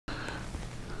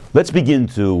Let's begin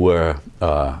to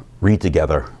read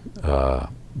together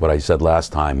what I said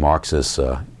last time, Marx's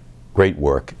great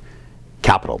work,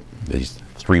 Capital. These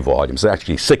 3 volumes,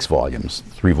 actually 6 volumes.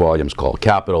 3 volumes called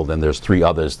Capital, then there's 3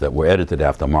 others that were edited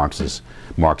after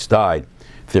Marx died,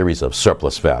 Theories of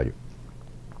Surplus Value.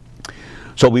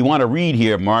 So we want to read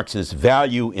here Marx's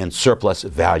value and surplus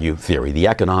value theory, the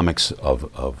economics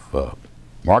of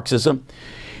Marxism.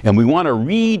 And we want to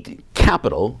read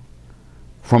Capital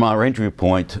from our entry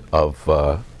point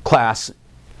of class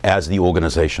as the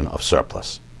organization of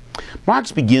surplus.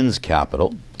 Marx begins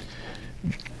Capital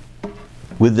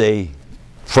with a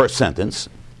first sentence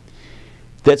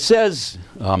that says,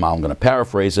 I'm going to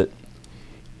paraphrase it,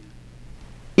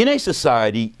 in a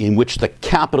society in which the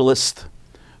capitalist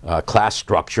class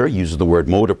structure, uses the word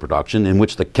mode of production, in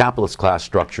which the capitalist class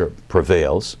structure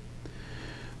prevails,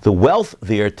 the wealth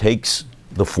there takes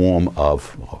the form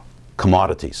of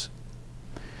commodities.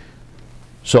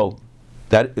 So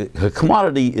that a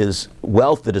commodity is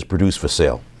wealth that is produced for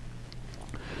sale.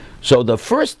 So the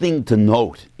first thing to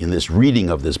note in this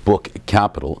reading of this book,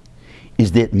 Capital,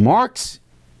 is that Marx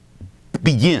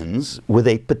begins with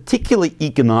a particular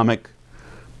economic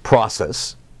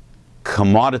process,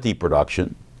 commodity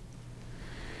production,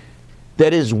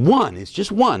 that is it's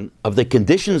just one of the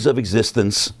conditions of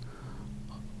existence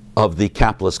of the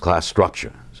capitalist class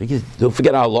structure. So don't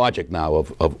forget our logic now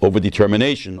of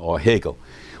overdetermination or Hegel.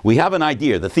 We have an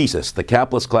idea, the thesis, the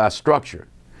capitalist class structure.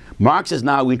 Marx is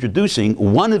now introducing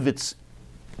one of its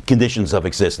conditions of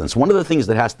existence, one of the things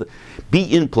that has to be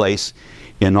in place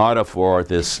in order for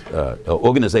this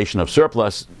organization of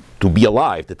surplus to be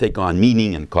alive, to take on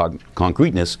meaning and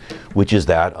concreteness, which is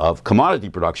that of commodity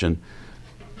production,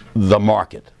 the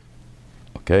market.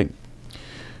 Okay?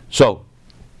 So,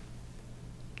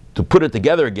 to put it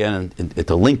together again and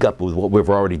to link up with what we've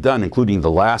already done, including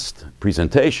the last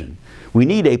presentation, we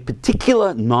need a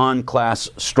particular non-class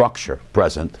structure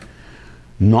present,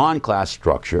 non-class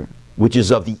structure, which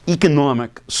is of the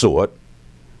economic sort,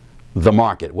 the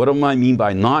market. What do I mean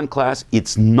by non-class?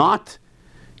 It's not,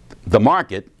 the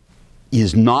market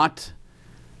is not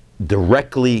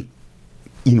directly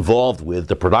involved with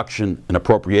the production and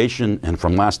appropriation and,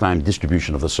 from last time,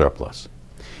 distribution of the surplus.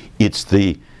 It's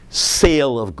the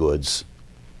sale of goods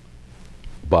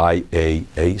by a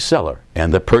seller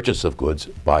and the purchase of goods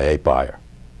by a buyer.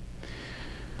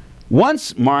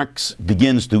 Once Marx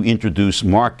begins to introduce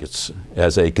markets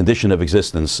as a condition of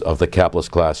existence of the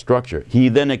capitalist class structure, he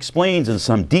then explains in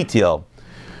some detail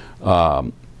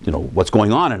what's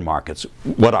going on in markets,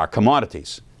 what are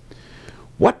commodities,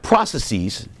 what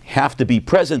processes have to be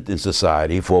present in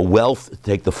society for wealth to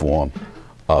take the form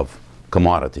of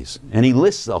commodities. And he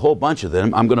lists a whole bunch of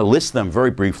them. I'm going to list them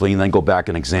very briefly and then go back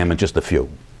and examine just a few.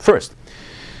 First,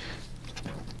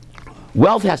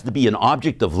 wealth has to be an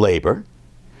object of labor,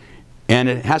 and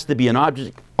it has to be an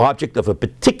object of a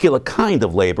particular kind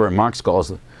of labor, and Marx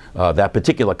calls that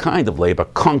particular kind of labor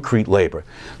concrete labor.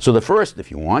 So the first,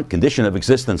 if you want, condition of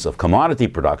existence of commodity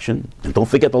production, and don't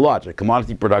forget the logic,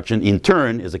 commodity production in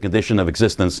turn is a condition of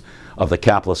existence of the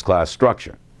capitalist class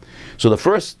structure. So the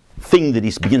first thing that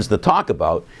he begins to talk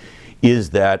about is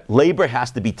that labor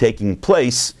has to be taking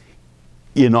place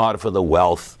in order for the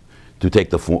wealth to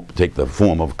take the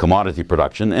form of commodity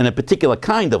production, and a particular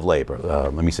kind of labor.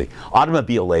 Let me see.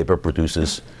 Automobile labor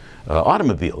produces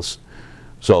automobiles.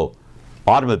 So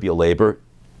automobile labor,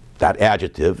 that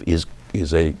adjective, is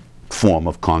a form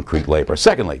of concrete labor.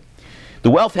 Secondly, the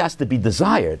wealth has to be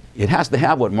desired. It has to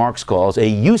have what Marx calls a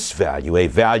use value, a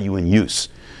value in use.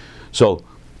 So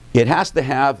it has to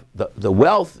have, the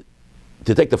wealth,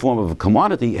 to take the form of a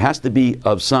commodity, has to be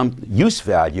of some use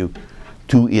value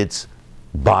to its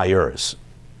buyers.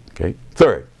 Okay?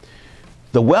 Third,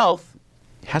 the wealth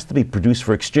has to be produced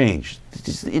for exchange.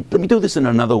 Let me do this in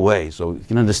another way so you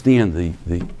can understand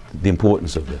the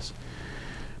importance of this.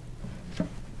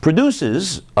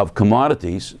 Producers of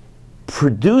commodities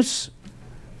produce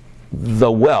the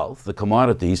wealth, the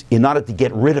commodities, in order to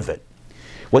get rid of it.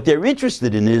 What they're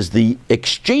interested in is the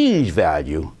exchange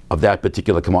value of that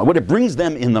particular commodity, what it brings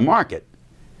them in the market.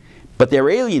 But they're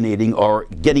alienating or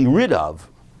getting rid of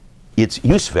its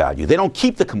use value. They don't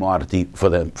keep the commodity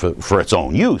for its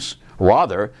own use.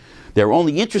 Rather, they're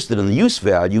only interested in the use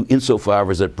value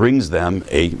insofar as it brings them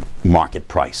a market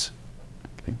price.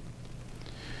 Okay?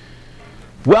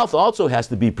 Wealth also has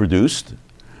to be produced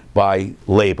by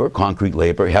labor, concrete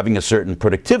labor, having a certain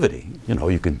productivity. You know,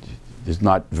 it's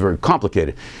not very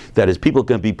complicated. That is, people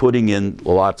can be putting in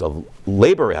lots of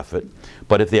labor effort,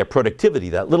 but if their productivity,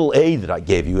 that little a that I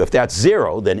gave you, if that's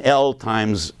 0, then L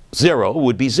times 0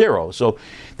 would be 0. So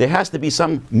there has to be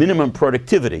some minimum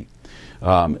productivity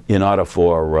in order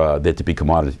for there to be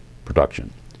commodity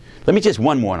production. Let me just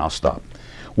one more and I'll stop.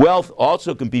 Wealth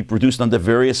also can be produced under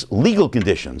various legal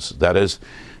conditions. That is,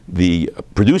 the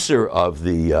producer of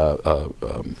the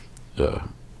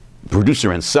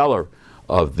producer and seller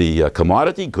of the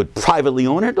commodity could privately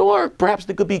own it, or perhaps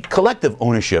there could be collective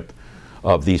ownership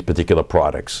of these particular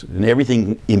products, and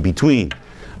everything in between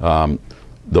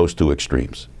those two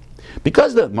extremes.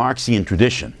 Because the Marxian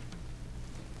tradition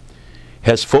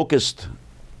has focused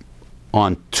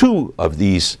on two of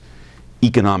these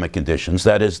economic conditions,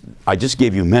 that is, I just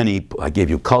gave you many. I gave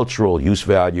you cultural, use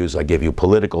values, I gave you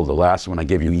political, the last one I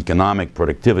gave you economic,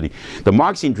 productivity. The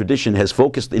Marxian tradition has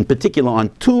focused in particular on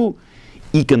two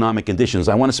economic conditions.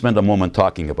 I want to spend a moment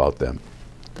talking about them.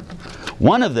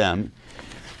 One of them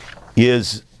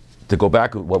is, to go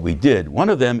back to what we did, one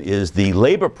of them is the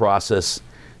labor process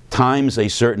times a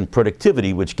certain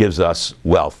productivity which gives us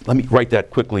wealth. Let me write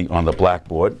that quickly on the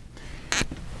blackboard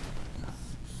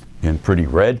in pretty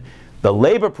red. The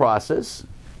labor process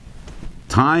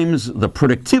times the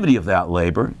productivity of that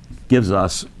labor gives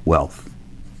us wealth.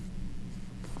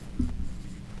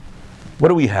 What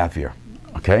do we have here?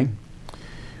 Okay.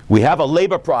 We have a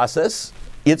labor process,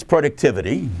 its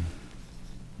productivity.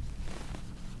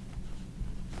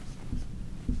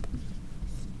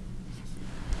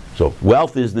 So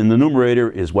wealth is in the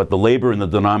numerator is what the labor in the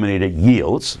denominator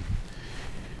yields.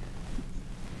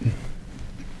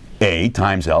 A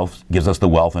times L gives us the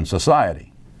wealth in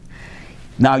society.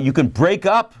 Now you can break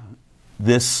up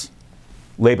this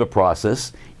labor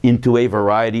process into a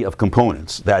variety of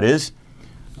components. That is,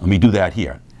 let me do that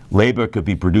here. Labor could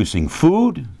be producing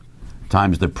food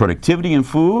times the productivity in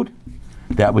food.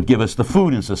 That would give us the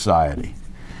food in society.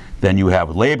 Then you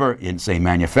have labor in, say,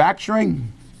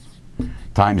 manufacturing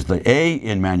times the A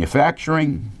in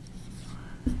manufacturing.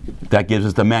 That gives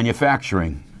us the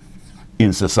manufacturing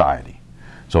in society.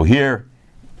 So here,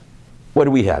 what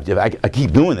do we have? I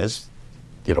keep doing this,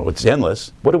 you know, it's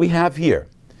endless. What do we have here?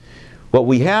 What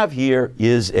we have here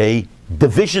is a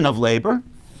division of labor.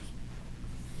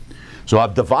 So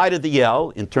I've divided the L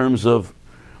in terms of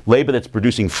labor that's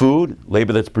producing food,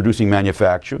 labor that's producing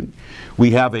manufacturing.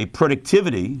 We have a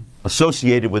productivity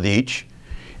associated with each,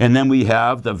 and then we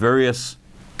have the various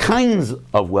kinds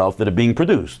of wealth that are being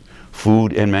produced,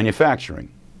 food and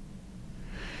manufacturing.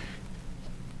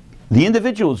 The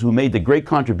individuals who made the great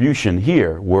contribution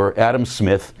here were Adam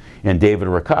Smith and David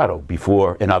Ricardo,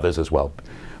 before, and others as well,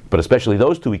 but especially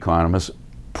those two economists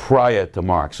prior to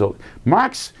Marx. So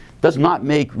Marx does not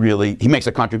make really, he makes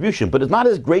a contribution, but it's not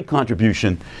as great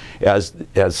contribution as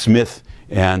Smith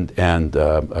and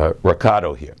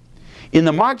Ricardo here. In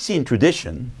the Marxian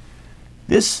tradition,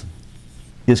 this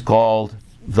is called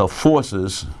the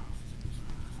forces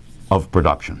of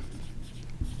production,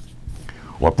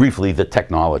 or briefly, the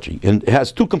technology. And it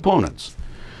has two components.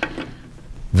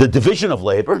 The division of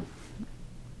labor,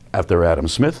 after Adam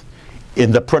Smith,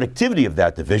 in the productivity of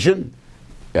that division,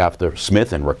 after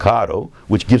Smith and Ricardo,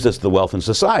 which gives us the wealth in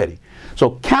society.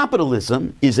 So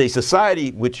capitalism is a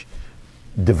society which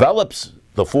develops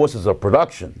the forces of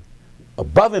production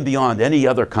above and beyond any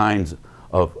other kinds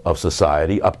of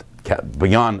society,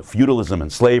 beyond feudalism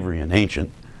and slavery and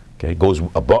ancient. Okay, goes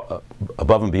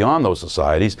above and beyond those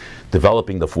societies,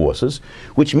 developing the forces,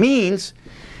 which means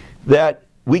that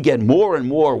we get more and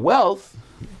more wealth.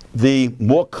 The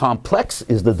more complex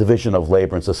is the division of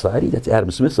labor in society. That's Adam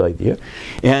Smith's idea.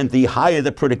 And the higher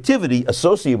the productivity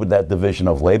associated with that division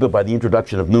of labor by the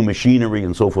introduction of new machinery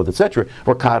and so forth, etc.,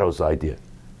 Ricardo's idea.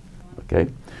 Okay?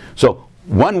 So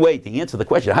one way to answer the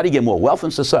question, how do you get more wealth in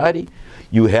society?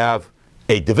 You have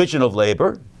a division of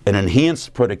labor, an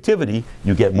enhanced productivity,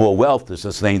 you get more wealth to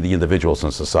sustain the individuals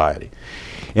in society.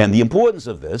 And the importance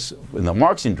of this in the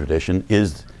Marxian tradition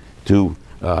is to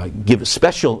give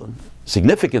special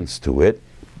significance to it,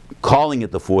 calling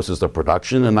it the forces of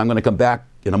production, and I'm going to come back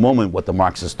in a moment what the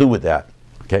Marxists do with that.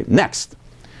 Okay, next.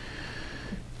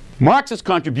 Marx's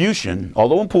contribution,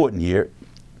 although important here,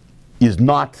 is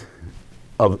not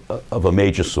of a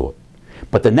major sort,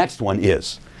 but the next one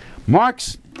is.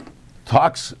 Marx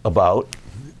talks about,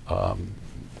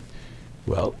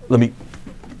 well, let me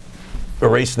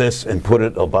erase this and put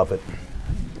it above it,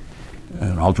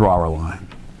 and I'll draw a line.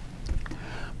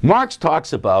 Marx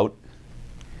talks about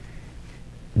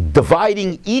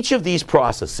dividing each of these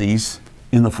processes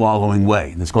in the following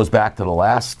way. This goes back to the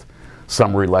last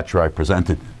summary lecture I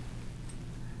presented.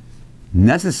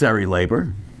 Necessary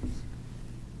labor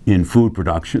in food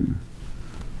production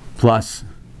plus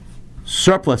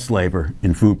surplus labor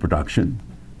in food production,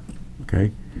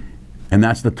 okay? And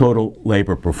that's the total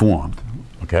labor performed,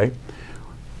 okay?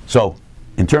 So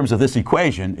in terms of this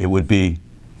equation, it would be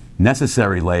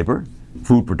necessary labor,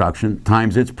 food production,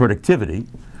 times its productivity,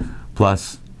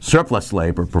 plus surplus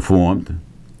labor performed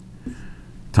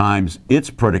times its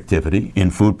productivity in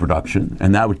food production,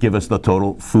 and that would give us the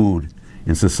total food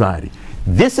in society.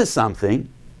 This is something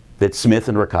that Smith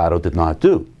and Ricardo did not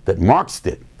do, that Marx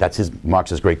did. That's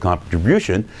Marx's great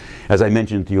contribution, as I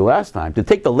mentioned to you last time, to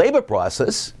take the labor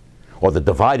process, or the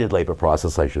divided labor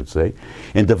process, I should say,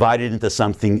 and divide it into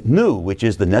something new, which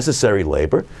is the necessary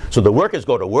labor. So the workers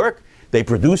go to work, they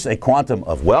produce a quantum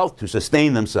of wealth to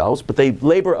sustain themselves, but they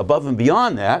labor above and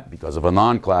beyond that, because of a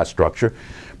non-class structure,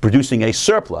 producing a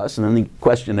surplus. And then the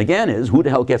question again is, who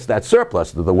the hell gets that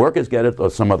surplus? Do the workers get it,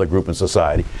 or some other group in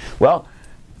society? Well,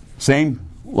 same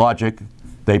logic.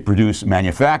 They produce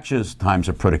manufactures times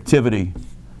their productivity,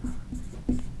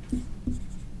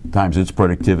 times its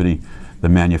productivity, the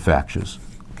manufactures.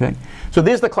 Okay? So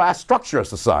there's the class structure of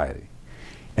society.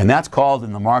 And that's called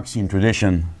in the Marxian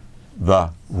tradition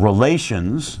the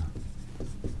relations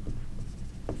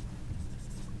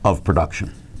of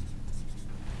production.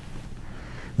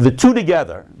 The two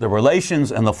together, the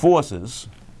relations and the forces,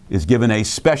 is given a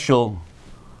special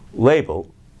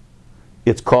label.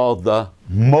 It's called the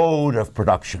mode of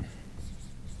production.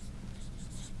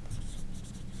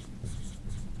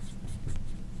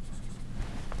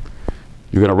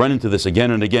 You're going to run into this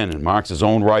again and again in Marx's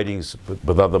own writings, but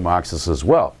with other Marxists as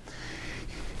well.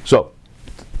 So,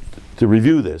 to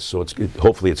review this, so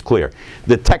hopefully it's clear.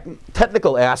 The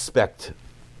technical aspect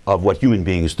of what human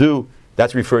beings do,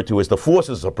 that's referred to as the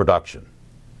forces of production.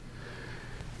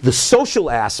 The social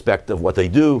aspect of what they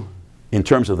do in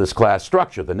terms of this class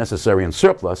structure, the necessary and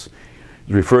surplus,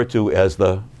 is referred to as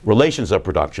the relations of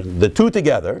production. The two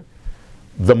together,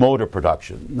 the mode of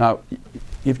production. Now,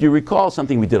 if you recall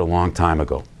something we did a long time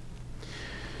ago,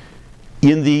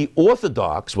 in the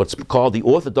orthodox, what's called the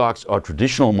orthodox or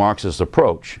traditional Marxist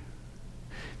approach,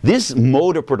 this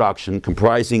mode of production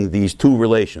comprising these two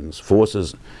relations,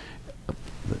 forces,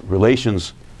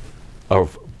 relations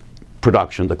of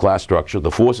production, the class structure,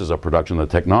 the forces of production, the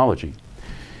technology,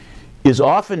 is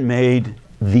often made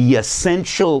the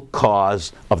essential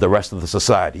cause of the rest of the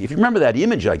society. If you remember that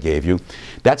image I gave you,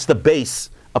 that's the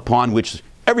base upon which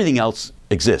everything else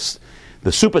exists.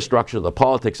 The superstructure, the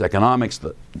politics, economics,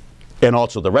 and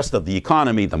also the rest of the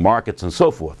economy, the markets, and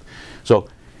so forth. So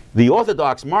the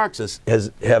orthodox Marxist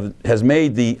has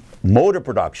made the mode of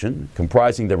production,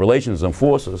 comprising the relations and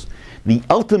forces, the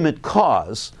ultimate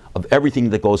cause of everything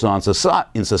that goes on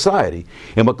in society.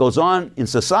 And what goes on in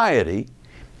society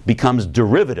becomes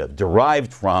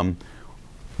derived from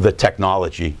the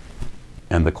technology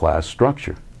and the class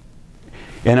structure.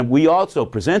 And we also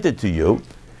presented to you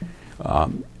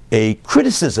a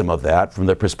criticism of that from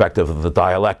the perspective of the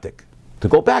dialectic. To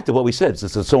go back to what we said,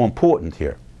 since it's so important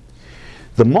here.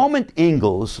 The moment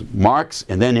Engels, Marx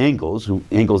and then Engels, who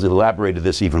Engels elaborated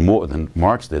this even more than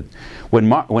Marx did,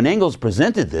 when Engels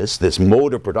presented this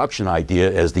mode of production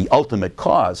idea as the ultimate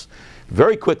cause,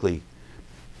 very quickly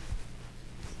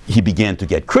he began to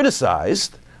get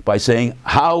criticized by saying,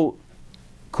 how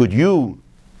could you,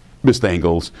 Mr.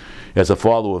 Engels, as a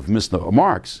follower of Mr.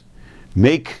 Marx,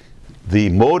 make the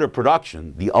mode of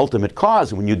production the ultimate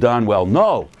cause when you darn well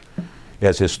know,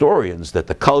 as historians, that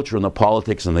the culture and the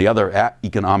politics and the other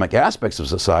economic aspects of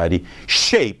society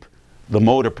shape the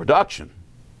mode of production?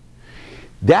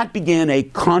 That began a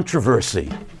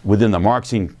controversy within the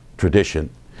Marxian tradition,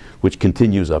 which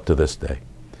continues up to this day,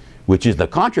 which is the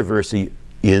controversy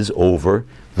is over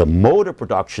the mode of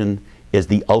production as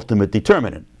the ultimate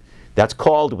determinant. That's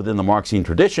called, within the Marxian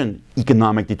tradition,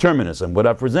 economic determinism. What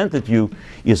I've presented to you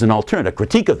is an alternative, a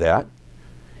critique of that,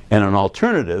 and an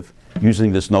alternative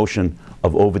using this notion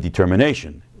of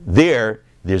overdetermination.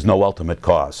 There's no ultimate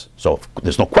cause. So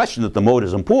there's no question that the mode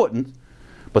is important,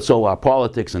 but so are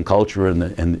politics and culture and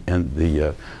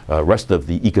the rest of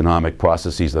the economic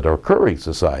processes that are occurring in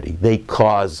society. They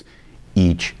cause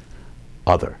each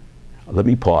other. Let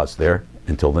me pause there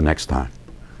until the next time.